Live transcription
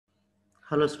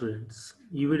Hello students,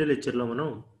 ఈ video లెక్చర్లో మనం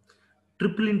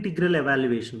triple integral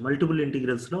evaluation multiple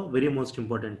ఇంటిగ్రల్స్లో very most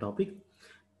important topic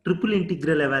triple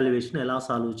integral evaluation ఎలా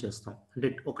solve చేస్తాం అంటే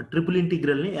ఒక ట్రిపుల్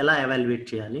ఇంటిగ్రల్ని ఎలా ఎవాల్యుయేట్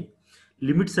చేయాలి,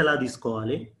 లిమిట్స్ ఎలా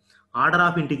తీసుకోవాలి, ఆర్డర్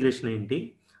ఆఫ్ ఇంటిగ్రేషన్ ఏంటి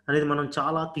అనేది మనం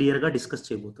చాలా క్లియర్గా డిస్కస్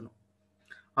చేయబోతున్నాం.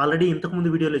 ఆల్రెడీ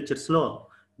ఇంతకుముందు వీడియో లెక్చర్స్లో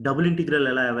డబుల్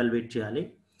ఇంటిగ్రల్ ఎలా ఎవాల్యుయేట్ చేయాలి,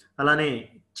 అలానే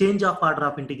change of order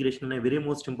of integration అనే వెరీ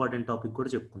మోస్ట్ ఇంపార్టెంట్ టాపిక్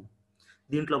కూడా చెప్పుకున్నాం.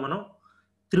 దీంట్లో మనం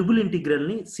triple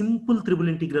ఇంటిగ్రల్ని simple triple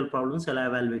integral problems ఎలా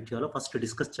ఎవాల్యుయేట్ చేయాలో ఫస్ట్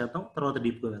డిస్కస్ చేద్దాం, తర్వాత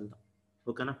డీప్గా వెళ్దాం.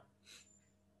 ఓకేనా?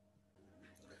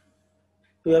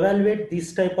 To evaluate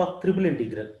this type of triple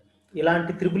integral,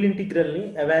 ఇలాంటి త్రిబుల్ ఇంటిగ్రల్ని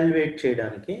ఎవాల్యుయేట్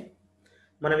చేయడానికి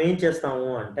మనం ఏం చేస్తాము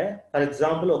అంటే, ఫర్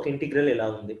ఎగ్జాంపుల్ ఒక ఇంటిగ్రల్ ఇలా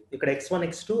ఉంది. ఇక్కడ x1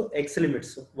 x2 x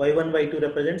limits, y1 y2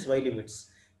 represents y limits,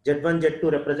 z1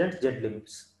 z2 represents z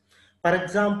limits. For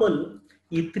example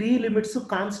ఈ 3 లిమిట్స్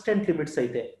కాన్స్టెంట్ లిమిట్స్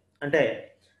అయితే, అంటే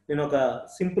నేను ఒక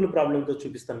సింపుల్ ప్రాబ్లంతో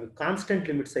చూపిస్తాను మీకు. కాన్స్టెంట్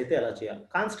లిమిట్స్ అయితే ఎలా చేయాలి?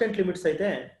 కాన్స్టెంట్ లిమిట్స్ అయితే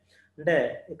అంటే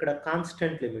ఇక్కడ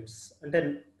కాన్స్టెంట్ లిమిట్స్ అంటే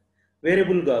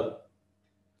వేరియబుల్ కాదు,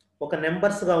 ఒక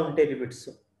నెంబర్స్గా ఉంటే limits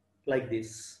like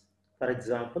this. For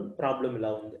example problem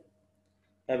ఇలా ఉంది.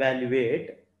 Evaluate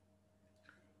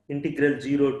integral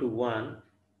 0 to 1,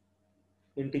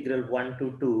 integral 1 to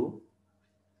 2,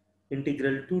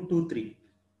 integral 2 to 3,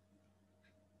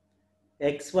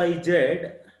 xyz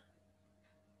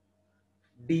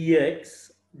dx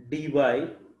dy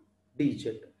dz.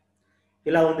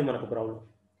 ఇలా ఉంది మనకు ప్రాబ్లం.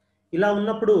 ఇలా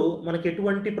ఉన్నప్పుడు మనకు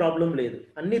ఎటువంటి ప్రాబ్లం లేదు,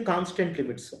 అన్ని కాన్స్టెంట్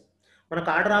లిమిట్స్. మనకు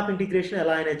ఆర్డర్ ఆఫ్ ఇంటిగ్రేషన్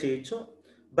ఎలా అయినా చేయొచ్చు,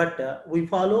 but we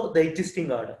follow the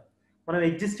existing order. మనం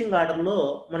ఎగ్జిస్టింగ్ ఆర్డర్లో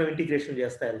మనం ఇంటిగ్రేషన్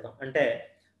చేస్తూ వెళ్తాం. అంటే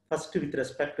first with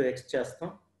respect to X చేస్తాం,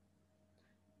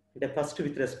 అంటే first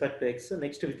with respect to X,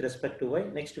 next with respect to why,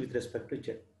 next with respect to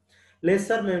Z. లేదు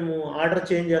సార్ మేము ఆర్డర్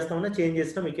చేంజ్ చేస్తామన్నా చేంజ్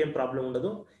చేసినా మీకేం ప్రాబ్లం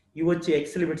ఉండదు. ఇవి వచ్చి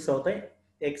ఎక్స్ లిమిట్స్ అవుతాయి,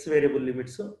 ఎక్స్ వేరియబుల్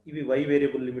లిమిట్స్. ఇవి వై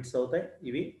వేరియబుల్ లిమిట్స్ అవుతాయి,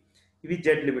 ఇవి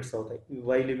జెడ్ లిమిట్స్ అవుతాయి. ఇవి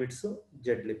why limits,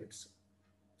 Z limits.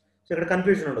 So ఇక్కడ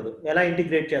కన్ఫ్యూజన్ ఉండదు. ఎలా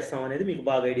ఇంటిగ్రేట్ చేస్తాం అనేది మీకు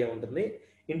బాగా ఐడియా ఉంటుంది.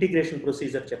 ఇంటిగ్రేషన్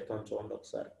ప్రొసీజర్ చెప్తాను చూడండి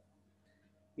ఒకసారి.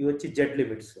 ఇవి వచ్చి Z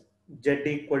limits, Z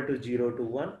equal to 0 to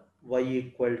 1, y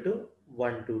equal to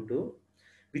 1 to 2.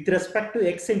 With respect to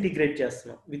X integrate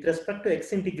చేస్తున్నాం. With respect to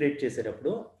X integrate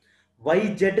చేసేటప్పుడు వై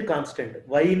జెడ్ కాన్స్టెంట్,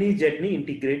 వైని జెడ్ని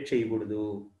ఇంటిగ్రేట్ చేయకూడదు,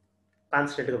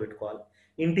 కాన్స్టెంట్గా పెట్టుకోవాలి.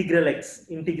 ఇంటిగ్రల్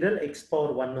ఎక్స్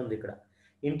పవర్ 1 ఉంది ఇక్కడ.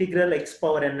 ఇంటిగ్రల్ ఎక్స్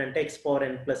పవర్ ఎన్ అంటే X power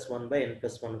N plus 1 by N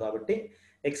plus 1 కాబట్టి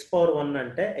X power 1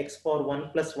 అంటే X power 1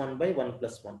 plus 1 by 1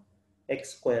 plus 1,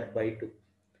 X square by 2.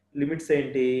 Limits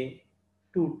ఏంటి?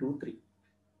 2 to 3.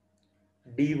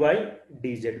 dy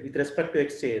dz with respect to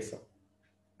X చేసాం.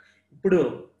 ఇప్పుడు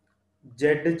z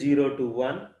 0 to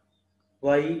 1,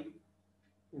 y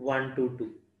 1 to 2,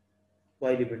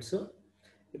 y limits.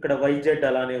 ఇక్కడ yz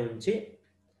అలానే ఉంచి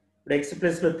ఇప్పుడు X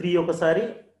ప్లస్లో 3 ఒకసారి,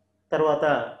 తర్వాత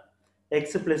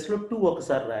ఎక్స్ ప్లస్లో 2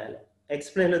 ఒకసారి రాయాలి.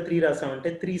 ఎక్స్ ప్లస్లో 3 రాసామంటే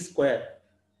 3 స్క్వేర్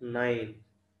 9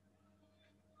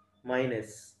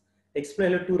 మైనస్ ఎక్స్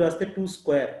ప్లస్లో 2 రాస్తే 2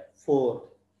 స్క్వేర్ 4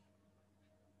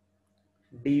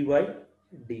 dy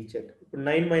dz. ఇప్పుడు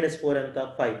 9 మైనస్ 4 ఎంత?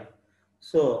 5.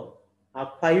 సో ఆ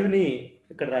 5ని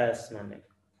ఇక్కడ రాయేస్తున్నాను నేను,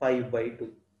 5/2.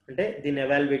 అంటే దీన్ని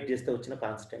ఎవాల్యుయేట్ చేస్తే వచ్చిన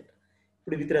కాన్స్టెంట్.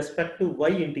 ఇప్పుడు with respect to why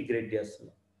integrate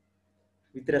చేస్తున్నాం.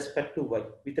 With respect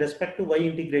to why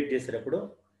integrate చేసేటప్పుడు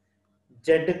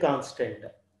Z constant,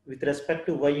 with respect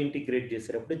to why integrate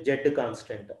చేసేటప్పుడు జెడ్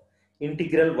కాన్స్టెంట్.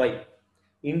 ఇంటిగ్రల్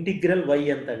వై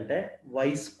ఎంత అంటే వై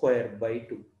స్క్వేర్ బై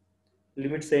 2.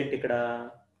 లిమిట్స్ ఏంటి ఇక్కడ?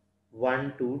 1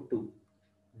 to 2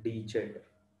 dz.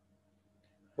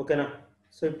 ఓకేనా?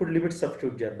 సో ఇప్పుడు లిమిట్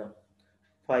సబ్స్టిట్యూట్ చేద్దాం.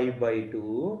 5/2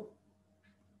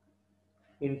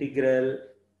 integral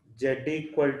z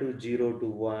equal to 0 to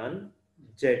 1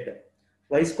 z.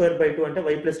 Y square by 2 అంటే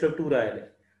వై ప్లస్లో 2 రాయాలి.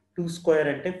 2 స్క్వేర్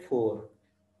అంటే 4.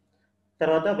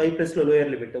 తర్వాత వై ప్లస్లో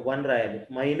లోయర్ లిమిట్ 1 రాయాలి.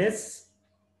 Minus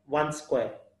 1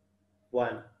 square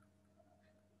 1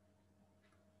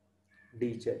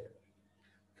 dz.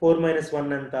 4 మైనస్ 1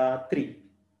 ఎంత? 3.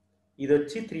 ఇది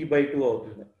వచ్చి 3/2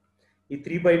 అవుతుంది. ఈ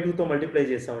 3/2తో మల్టిప్లై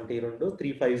చేసామంటే ఈ రెండు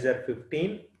 3 5s are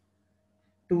 15,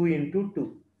 2 into 2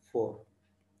 4.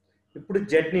 ఇప్పుడు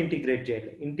జెడ్ని ఇంటిగ్రేట్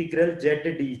చేయండి. Integral Z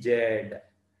dz.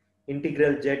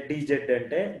 Integral Z dz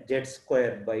అంటే Z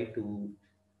square by 2.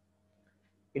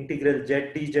 Integral Z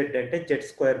dz అంటే Z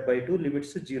square by 2.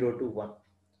 Limits 0 to 1.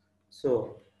 So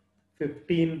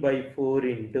 15/4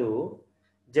 into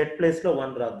Z ప్లేస్లో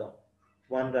 1 రాద్దాం.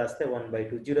 1 రాస్తే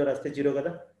 1/2, 0 రాస్తే 0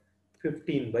 కదా,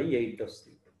 15/8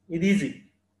 వస్తుంది. ఇది ఈజీ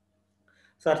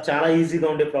సార్, చాలా ఈజీగా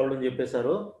ఉండే ప్రాబ్లం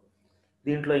చెప్పేశారు.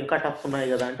 దీంట్లో ఇంకా టఫ్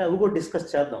ఉన్నాయి కదా అంటే అవి కూడా డిస్కస్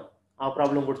చేద్దాం. ఆ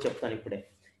ప్రాబ్లం కూడా చెప్తాను ఇప్పుడే.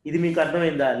 ఇది మీకు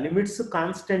అర్థమైందా? లిమిట్స్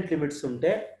కాన్స్టెంట్ లిమిట్స్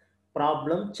ఉంటే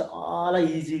ప్రాబ్లం చాలా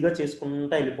ఈజీగా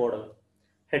చేసుకుంటూ వెళ్ళిపోవడం,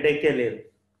 హెడేకే లేదు.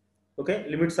 ఓకే,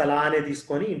 లిమిట్స్ అలానే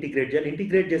తీసుకొని ఇంటిగ్రేట్ చేయాలి.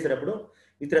 ఇంటిగ్రేట్ చేసేటప్పుడు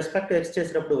విత్ రెస్పెక్ట్ టు ఎక్స్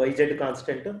చేసేటప్పుడు YZ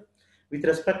constant, with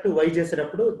respect to why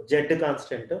చేసేటప్పుడు జెడ్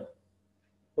కాన్స్టెంట్.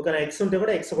 ఓకేనా, ఎక్స్ ఉంటే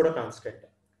కూడా ఎక్స్ కూడా కాన్స్టెంట్.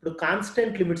 ఇప్పుడు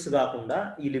కాన్స్టెంట్ లిమిట్స్ కాకుండా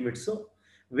ఈ లిమిట్స్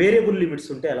వేరియబుల్ లిమిట్స్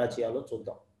ఉంటే ఎలా చేయాలో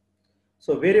చూద్దాం.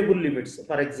 So variable limits,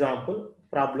 for example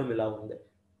problem ఇలా ఉంది.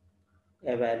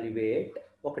 ఎవాల్యుయేట్,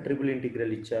 ఒక ట్రిపుల్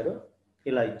ఇంటిగ్రల్ ఇచ్చారు,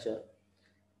 ఇలా ఇచ్చారు.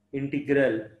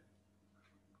 Integral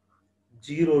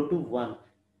 0 to 1,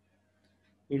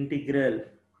 integral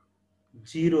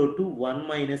 0 to 1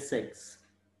 minus x,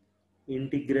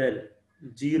 integral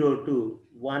 0 to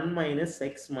 1 minus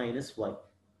x minus y,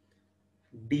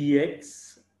 dx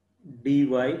dy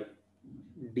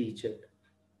dz.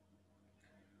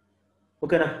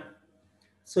 ఓకేనా.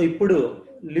 సో ఇప్పుడు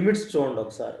లిమిట్స్ చూడండి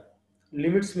ఒకసారి.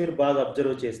 లిమిట్స్ మీరు బాగా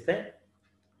అబ్జర్వ్ చేస్తే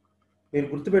మీరు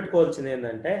గుర్తుపెట్టుకోవాల్సింది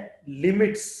ఏంటంటే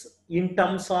limits in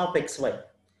terms of xy.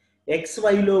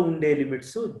 xyలో ఉండే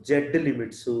limits Z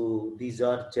limits, these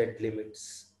are Z limits.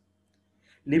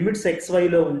 Limits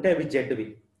xyలో ఉంటే అవి జెడ్వి.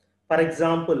 ఫర్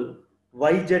ఎగ్జాంపుల్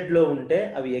వైజెడ్లో ఉంటే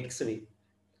అవి ఎక్స్వి,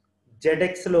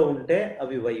 జెడ్ఎక్స్లో ఉంటే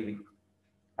అవి వైవి.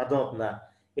 అర్థమవుతుందా?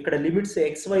 ఇక్కడ లిమిట్స్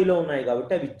xyలో ఉన్నాయి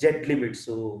కాబట్టి అవి జెడ్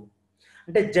లిమిట్స్.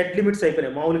 అంటే జెడ్ లిమిట్స్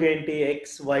అయిపోయినాయి. మామూలుగా ఏంటి,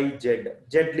 X why Z,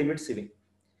 Z limits ఇవి.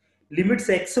 లిమిట్స్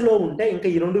ఎక్స్లో ఉంటే ఇంకా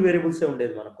ఈ రెండు వేరియబుల్సే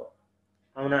ఉండేది మనకు,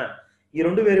 అవునా? ఈ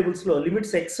రెండు వేరియబుల్స్లో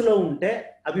లిమిట్స్ ఎక్స్లో ఉంటే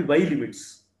అవి వై లిమిట్స్,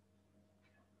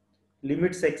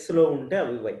 లిమిట్స్ ఎక్స్లో ఉంటే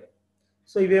అవి వై.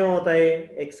 సో ఇవేమవుతాయి,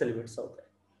 ఎక్స్ లిమిట్స్ అవుతాయి.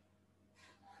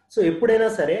 సో ఎప్పుడైనా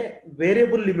సరే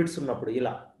వేరియబుల్ లిమిట్స్ ఉన్నప్పుడు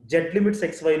ఇలా జెడ్ లిమిట్స్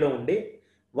xyలో ఉండి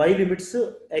వై లిమిట్స్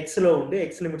ఎక్స్లో ఉండి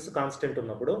ఎక్స్ లిమిట్స్ కాన్స్టెంట్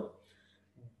ఉన్నప్పుడు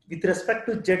with respect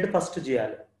to Z first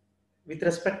చేయాలి, with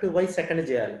respect to why second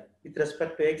చేయాలి, with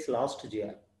respect to X last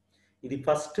చేయాలి. ఇది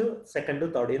ఫస్ట్, సెకండ్,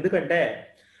 థర్డ్. ఎందుకంటే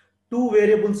టూ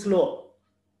వేరియబుల్స్లో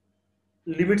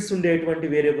లిమిట్స్ ఉండేటువంటి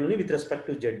వేరియబుల్ని విత్ రెస్పెక్ట్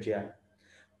టు జెడ్ చేయాలి.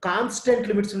 కాన్స్టెంట్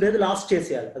లిమిట్స్ ఉండేది లాస్ట్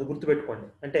చేసేయాలి, అది గుర్తుపెట్టుకోండి.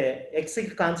 అంటే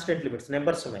ఎక్స్కి కాన్స్టెంట్ లిమిట్స్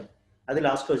నెంబర్స్ ఉన్నాయి, అది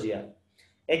లాస్ట్లో చేయాలి.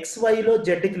 ఎక్స్వైలో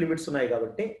జెడ్కి లిమిట్స్ ఉన్నాయి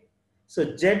కాబట్టి, so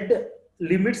Z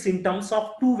limits in terms of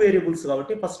two variables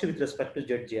కాబట్టి first with respect to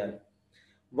Z చేయాలి.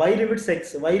 Why limits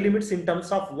X, why limits in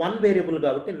terms of one variable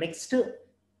కాబట్టి next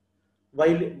why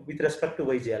with respect to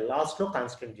why చేయాలి, లాస్ట్లో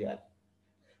కాన్స్టెంట్ చేయాలి.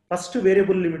 First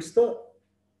variable లిమిట్స్తో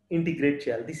integrate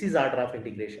చేయాలి. This is order of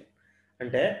integration.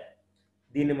 అంటే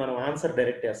దీన్ని మనం ఆన్సర్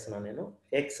డైరెక్ట్ చేస్తున్నాను నేను.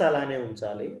 ఎక్స్ అలానే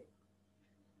ఉంచాలి,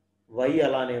 వై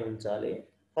అలానే ఉంచాలి.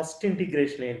 ఫస్ట్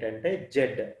ఇంటిగ్రేషన్ ఏంటంటే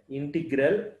Z,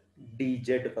 integral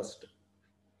dz first.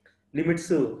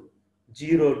 Limits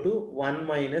 0 to 1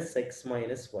 minus x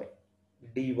minus y,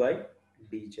 dy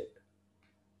dz.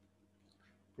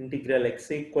 Integral x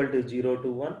equal to 0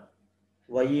 to 1,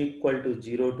 y equal to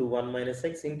 0 to 1 minus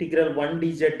x. Integral 1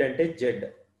 dz అంటే z,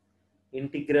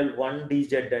 integral 1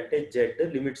 dz అంటే z.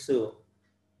 Limits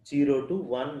 0 to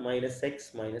 1 minus x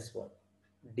minus 1,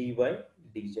 dy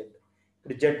dz.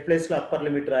 ఇప్పుడు Z ప్లేస్లో upper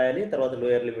limit రాయాలి, తర్వాత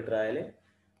lower limit రాయాలి.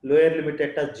 Lower limit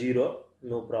ఎట్టా 0,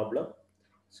 no problem.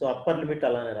 So upper limit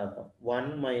అలానే రాద్దాం, 1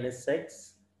 minus x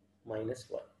minus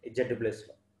 1 జెడ్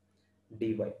ప్లేస్లో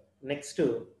dy. Next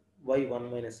y 1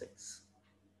 minus x.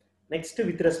 Next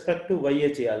with respect to y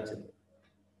చేయాల్సింది.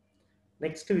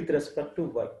 Next with respect to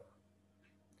y.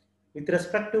 With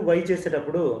respect to y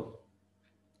చేసేటప్పుడు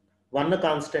 1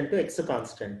 constant, X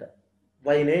constant,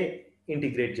 వైనే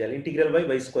integrate చేయాలి. Integral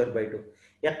y square by 2.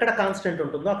 ఎక్కడ constant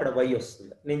ఉంటుందో అక్కడ why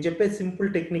వస్తుంది. నేను చెప్పే సింపుల్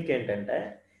టెక్నిక్ ఏంటంటే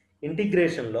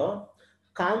ఇంటిగ్రేషన్లో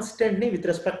కాన్స్టెంట్ని విత్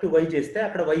రెస్పెక్ట్ టు వై చేస్తే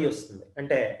అక్కడ వై వస్తుంది.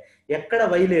 అంటే ఎక్కడ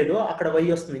వై లేదో అక్కడ వై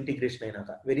వస్తుంది ఇంటిగ్రేషన్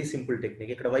అయినాక. Very simple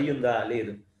technique. ఇక్కడ వై ఉందా,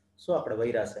 లేదు, సో అక్కడ వై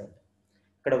రాసేయండి.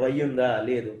 ఇక్కడ వై ఉందా,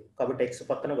 లేదు, కాబట్టి ఎక్స్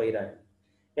పక్కన వై రాయండి.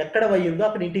 ఎక్కడ వై ఉందో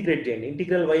అక్కడ ఇంటిగ్రేట్ చేయండి.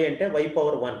 ఇంటిగ్రల్ వై అంటే y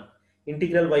power 1,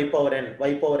 integral y power n,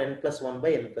 y power n plus 1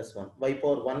 by n plus 1, y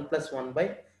power 1 plus 1 by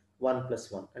 1 plus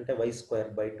 1 అంటే y square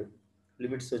by 2.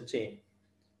 లిమిట్స్ వచ్చి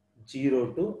 0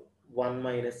 to 1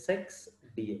 minus x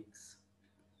dx.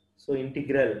 So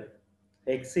integral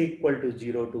x equal to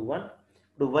 0 to 1.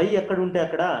 ఇప్పుడు y ఎక్కడ ఉంటే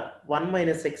అక్కడ 1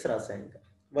 minus x రాసాయండి.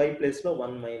 y ప్లేస్లో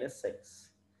 1 minus x,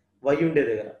 y ఉండే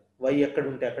దగ్గర y ఎక్కడ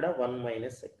ఉంటే అక్కడ 1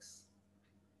 minus x,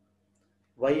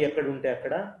 y ఎక్కడ ఉంటే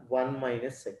అక్కడ 1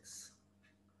 minus x.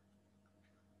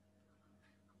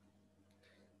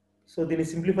 సో దీన్ని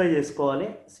సింప్లిఫై చేసుకోవాలి.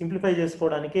 సింప్లిఫై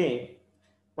చేసుకోవడానికి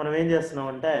మనం ఏం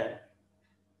చేస్తున్నామంటే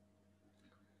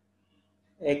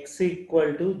x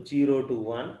equal to 0 to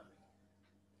 1,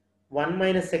 1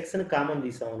 minus ఎక్స్ని common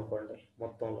తీసాం అనుకోండి.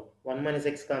 మొత్తంలో 1 మైనస్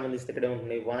ఎక్స్ కామన్ తీస్తే ఇక్కడ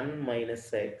ఉంటుంది 1 minus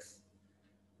X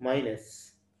minus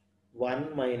 1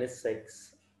 minus X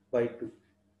by 2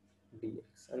 dx.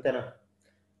 అంతేనా?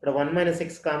 ఇక్కడ 1 మైనస్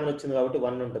ఎక్స్ కామన్ వచ్చింది కాబట్టి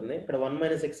 1 ఉంటుంది. ఇక్కడ 1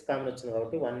 మైనస్ ఎక్స్ కామన్ వచ్చింది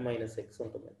కాబట్టి 1 మైనస్ ఎక్స్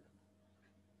ఉంటుంది.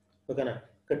 ఓకేనా?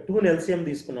 ఇక్కడ 2 ఎల్సిఎం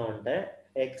తీసుకున్నామంటే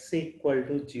X equal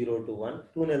to 0 to 1.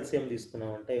 2 LCM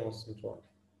తీసుకున్నామంటే ఏమొస్తుంది చూడండి.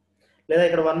 లేదా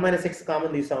ఇక్కడ 1 minus X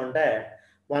common తీసామంటే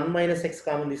 1 minus X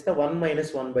common తీస్తే 1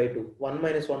 మైనస్ 1/2. 1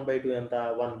 మైనస్ 1/2 ఎంత?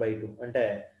 1/2 అంటే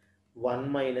 1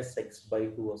 మైనస్ ఎక్స్ బై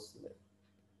 2 వస్తుంది.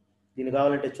 దీన్ని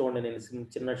కావాలంటే చూడండి, నేను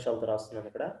చిన్న అక్షరాలతో రాస్తున్నాను.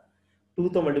 ఇక్కడ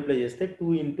 2తో మల్టిప్లై చేస్తే 2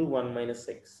 into 1 minus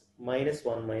X minus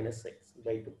 1 minus X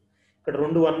by 2. ఇక్కడ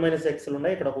 2 1 మైనస్ ఎక్స్లు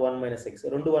ఉన్నాయి, ఇక్కడ ఒక 1 మైనస్ ఎక్స్.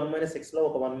 2 1 మైనస్ ఎక్స్లో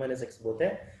ఒక 1 మైనస్ ఎక్స్ పోతే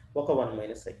ఒక 1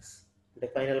 మైనస్ ఎక్స్. అంటే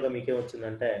ఫైనల్గా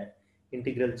మీకేమొచ్చిందంటే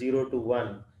integral 0 to 1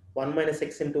 1 minus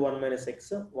X into 1 minus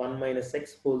X 1 minus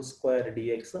X whole square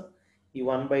dx. ఈ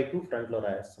 1/2 ఫ్రంట్లో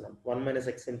రాయేస్తున్నాం. 1 minus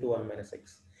X into 1 minus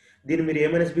X. దీన్ని మీరు ఏ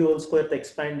మైనస్ బి హోల్ స్క్వేర్తో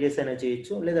ఎక్స్పాండ్ చేసైనా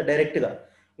చేయొచ్చు, లేదా డైరెక్ట్గా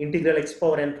ఇంటిగ్రల్ ఎక్స్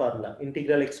పవర్ ఎన్ ఫార్ములా.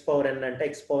 ఇంటిగ్రల్ ఎక్స్ పవర్ ఎన్ అంటే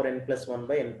ఎక్స్ పవర్ ఎన్ ప్లస్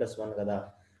 1/n+1 కదా.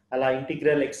 అలా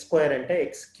ఇంటిగ్రల్ ఎక్స్ స్క్వేర్ అంటే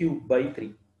x³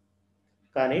 3.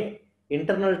 కానీ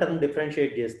ఇంటర్నల్ టర్మ్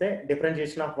డిఫరెన్షియేట్ చేస్తే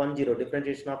differentiation of 1 0,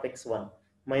 differentiation of x1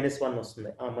 -1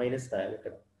 వస్తుంది. ఆ మైనస్ రాయాలి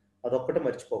ఇక్కడ, అదొక్కటి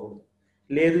మర్చిపోకూడదు.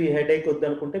 లేదు ఈ హెడేక్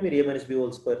వద్దనుకుంటే మీరు ఏ మైనస్ బి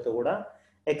హోల్ స్క్వేర్తో కూడా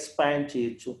ఎక్స్పాండ్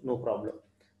చేయొచ్చు, నో ప్రాబ్లం.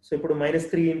 సో ఇప్పుడు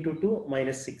 -3 ఇంటూ 2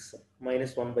 -6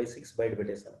 -1/6 బయట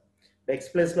పెట్టేశాను.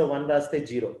 ఎక్స్ ప్లస్లో 1 రాస్తే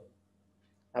 0,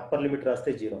 అప్పర్ లిమిట్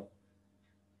రాస్తే 0,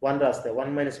 1 రాస్తే 1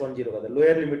 - 1 0 కదా,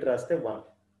 లోయర్ లిమిట్ రాస్తే 1.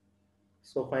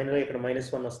 సో ఫైనల్గా ఇక్కడ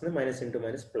 -1 వస్తుంది. Minus into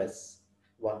minus plus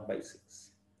 1/6.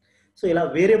 So ఇలా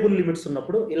వేరియబుల్ లిమిట్స్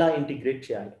ఉన్నప్పుడు ఇలా ఇంటిగ్రేట్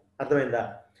చేయాలి. అర్థమైందా?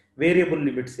 వేరియబుల్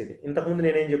లిమిట్స్ ఇది. ఇంతకుముందు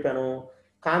నేనేం చెప్పాను,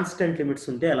 కాన్స్టెంట్ లిమిట్స్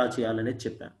ఉంటే ఎలా చేయాలనేది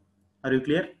చెప్పాను. Are you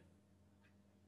clear?